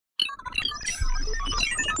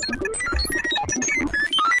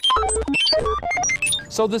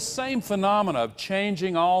So the same phenomena of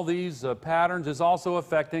changing all these patterns is also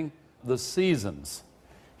affecting the seasons.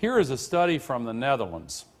 Here is a study from the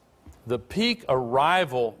Netherlands. The peak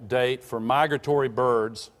arrival date for migratory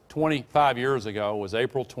birds 25 years ago was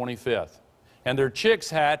April 25th, and their chicks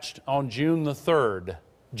hatched on June the 3rd,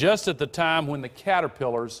 just at the time when the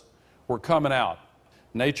caterpillars were coming out.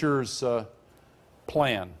 Nature's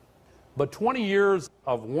plan. But 20 years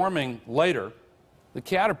of warming later, the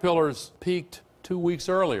caterpillars peaked 2 weeks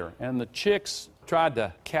earlier, and the chicks tried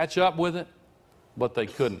to catch up with it, but they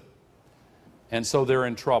couldn't. And so they're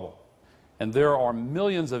in trouble. And there are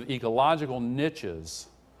millions of ecological niches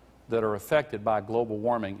that are affected by global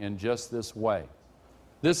warming in just this way.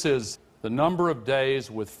 This is the number of days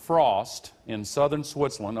with frost in southern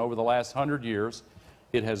Switzerland over the last 100 years.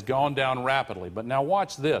 It has gone down rapidly. But now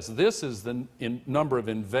watch this. This is the number of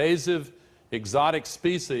invasive exotic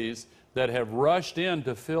species that have rushed in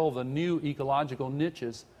to fill the new ecological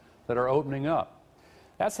niches that are opening up.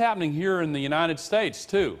 That's happening here in the United States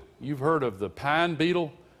too. You've heard of the pine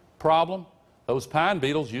beetle problem. Those pine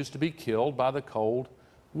beetles used to be killed by the cold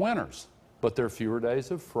winters, but there are fewer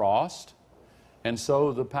days of frost, and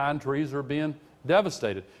so the pine trees are being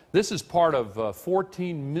devastated. This is part of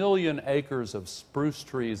 14 million acres of spruce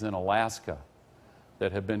trees in Alaska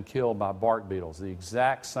that have been killed by bark beetles, the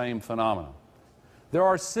exact same phenomenon. There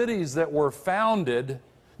are cities that were founded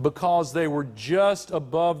because they were just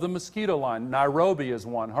above the mosquito line. Nairobi is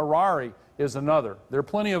one, Harare is another. There are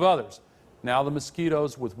plenty of others. Now the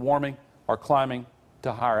mosquitoes, with warming, are climbing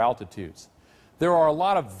to higher altitudes. There are a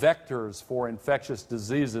lot of vectors for infectious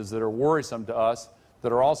diseases that are worrisome to us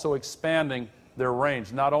that are also expanding their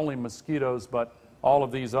range, not only mosquitoes, but all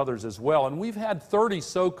of these others as well. And we've had 30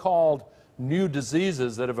 so-called new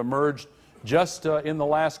diseases that have emerged just in the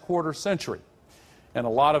last quarter century. And a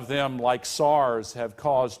lot of them, like SARS, have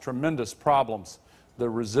caused tremendous problems. The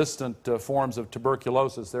resistant forms of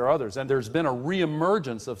tuberculosis, there are others. And there's been a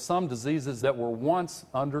reemergence of some diseases that were once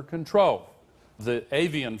under control. The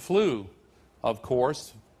avian flu, of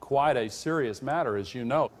course, quite a serious matter, as you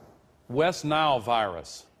know. West Nile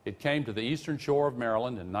virus. It came to the eastern shore of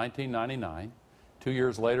Maryland in 1999. 2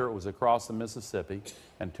 years later, it was across the Mississippi.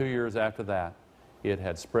 And 2 years after that, it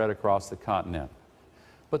had spread across the continent.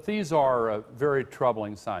 But these are very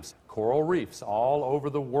troubling signs. Coral reefs all over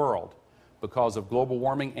the world, because of global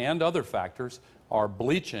warming and other factors, are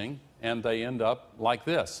bleaching, and they end up like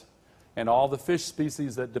this. And all the fish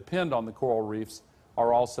species that depend on the coral reefs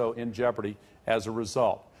are also in jeopardy as a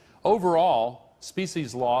result. Overall,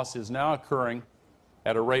 species loss is now occurring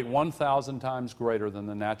at a rate 1,000 times greater than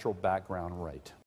the natural background rate.